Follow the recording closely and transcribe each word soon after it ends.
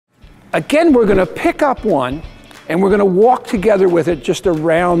Again, we're going to pick up one and we're going to walk together with it just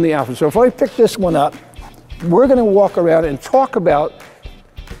around the alphabet. So if I pick this one up, we're going to walk around and talk about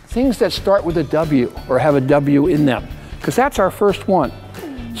things that start with a W or have a W in them, because that's our first one.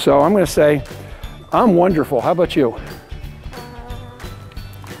 So I'm going to say, I'm wonderful. How about you?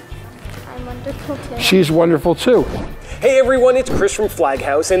 I'm wonderful too. She's wonderful too. Hey everyone, it's Chris from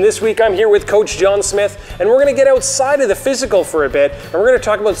FlagHouse, and this week I'm here with Coach John Smith, and we're going to get outside of the physical for a bit, and we're going to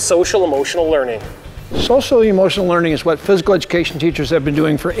talk about social emotional learning. Social emotional learning is what physical education teachers have been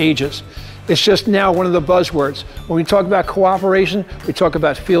doing for ages. It's just now one of the buzzwords. When we talk about cooperation, we talk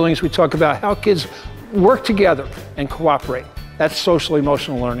about feelings, we talk about how kids work together and cooperate. That's social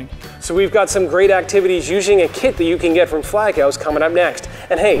emotional learning. So we've got some great activities using a kit that you can get from FlagHouse coming up next.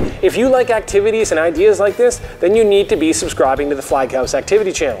 And hey, if you like activities and ideas like this, then you need to be subscribing to the FlagHouse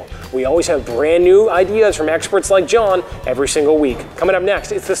activity channel. We always have brand new ideas from experts like John every single week. Coming up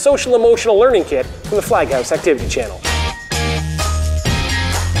next, it's the Social Emotional Learning Kit from the FlagHouse activity channel.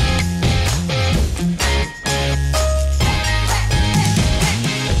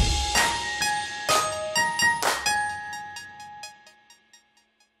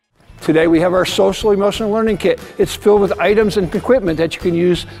 Today we have our Social Emotional Learning Kit. It's filled with items and equipment that you can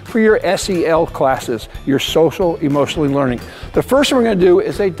use for your SEL classes, your social emotional learning. The first one we're going to do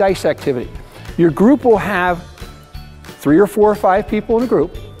is a dice activity. Your group will have 3 or 4 or 5 people in a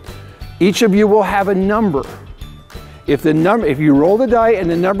group. Each of you will have a number. If you roll the die and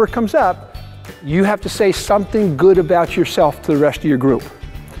the number comes up, you have to say something good about yourself to the rest of your group.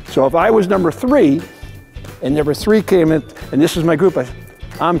 So if I was number 3 and number 3 came in and this is my group,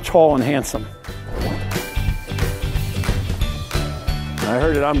 I'm tall and handsome. I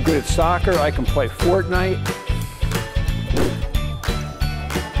heard that I'm good at soccer. I can play Fortnite.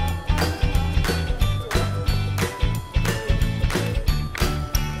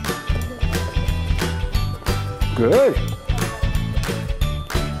 Good.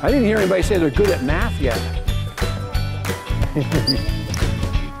 I didn't hear anybody say they're good at math yet.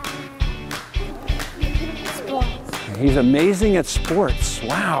 He's amazing at sports.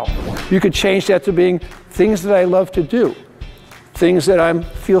 Wow. You could change that to being things that I love to do, things that I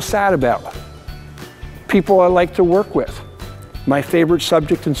feel sad about, people I like to work with, my favorite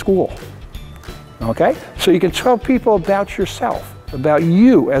subject in school. Okay? So you can tell people about yourself, about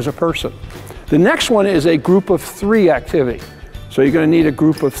you as a person. The next one is a group of 3 activity. So you're going to need a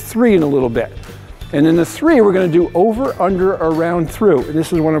group of 3 in a little bit. And in the 3, we're going to do over, under, around, through. And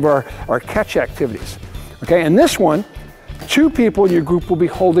this is one of our catch activities. Okay, and this one, 2 people in your group will be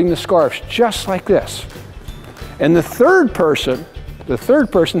holding the scarves, just like this. And the third person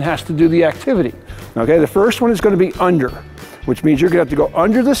has to do the activity. Okay, the first one is going to be under, which means you're going to have to go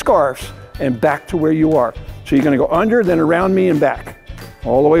under the scarves and back to where you are. So you're going to go under, then around me and back.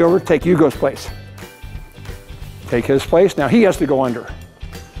 All the way over, take Hugo's place. Take his place, now he has to go under.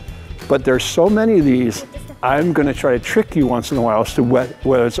 But there's so many of these, I'm going to try to trick you once in a while as to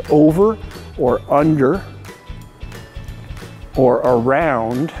whether it's over or under or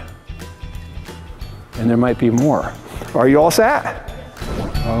around, and there might be more. Are you all set?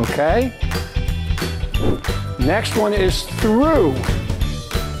 Okay. Next one is through.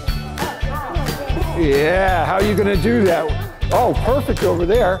 Yeah, how are you going to do that? Oh, perfect over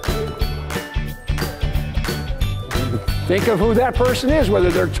there. Think of who that person is, whether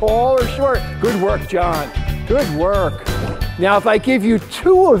they're tall or short. Good work, John. Good work. Now, if I give you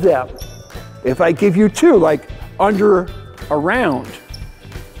 2 of them, if I give you 2, like under, around,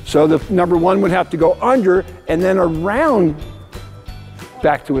 so the number 1 would have to go under and then around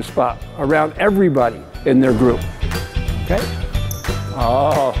back to a spot, around everybody in their group. Okay?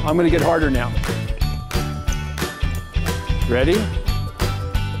 Oh, I'm going to get harder now. Ready?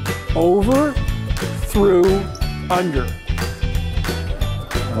 Over, through, under.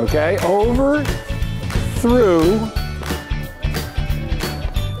 Okay, over, through,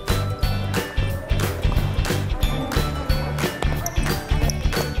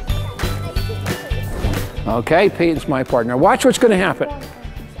 okay, Peyton's my partner. Watch what's going to happen.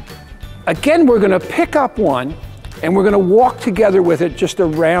 Again, we're going to pick up one and we're going to walk together with it just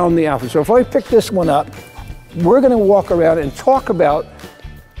around the alphabet. So if I pick this one up, we're going to walk around and talk about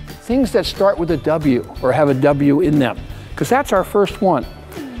things that start with a W or have a W in them, because that's our first one.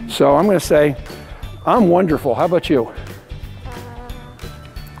 So I'm going to say, I'm wonderful. How about you?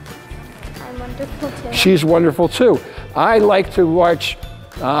 I'm wonderful too. She's wonderful too. I like to watch,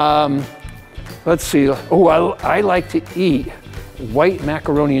 let's see, I like to eat white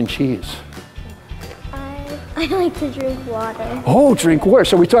macaroni and cheese. I like to drink water. Oh, drink water.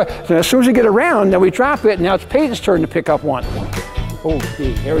 So as soon as we get around, then we drop it. Now it's Peyton's turn to pick up one. Oh,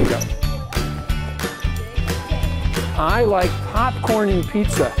 here we go. I like popcorn and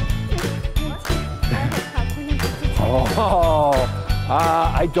pizza. Oh,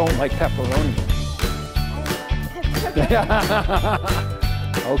 I don't like pepperoni.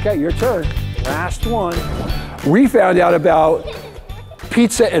 Okay, your turn. Last one. We found out about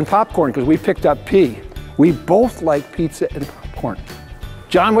pizza and popcorn because we picked up P. We both like pizza and popcorn.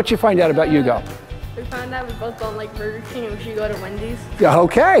 John, what'd you find out about Hugo? We found out we both don't like Burger King and we should go to Wendy's.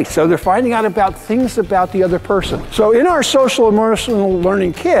 Okay, so they're finding out about things about the other person. So in our social emotional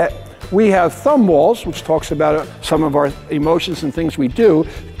learning kit, we have thumb walls, which talks about some of our emotions and things we do.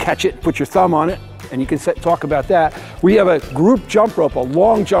 Catch it, put your thumb on it, and you can talk about that. We have a group jump rope, a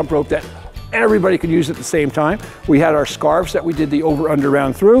long jump rope that everybody could use at the same time. We had our scarves that we did the over, under,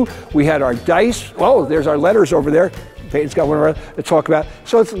 round, through. We had our dice. Oh, there's our letters over there. Peyton's got one to talk about.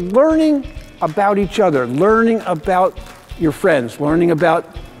 So it's learning about each other, learning about your friends, learning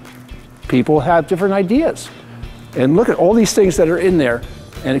about people have different ideas. And look at all these things that are in there,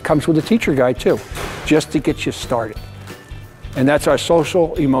 and it comes with a teacher guide too, just to get you started. And that's our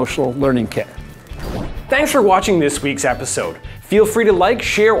social emotional learning kit. Thanks for watching this week's episode. Feel free to like,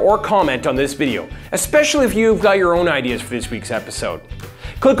 share, or comment on this video, especially if you've got your own ideas for this week's episode.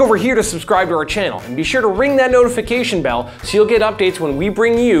 Click over here to subscribe to our channel and be sure to ring that notification bell so you'll get updates when we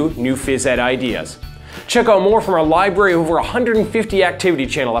bring you new phys ed ideas. Check out more from our library of over 150 activity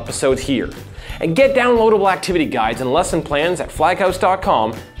channel episodes here. And get downloadable activity guides and lesson plans at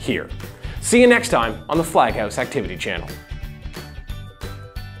flaghouse.com here. See you next time on the FlagHouse Activity Channel.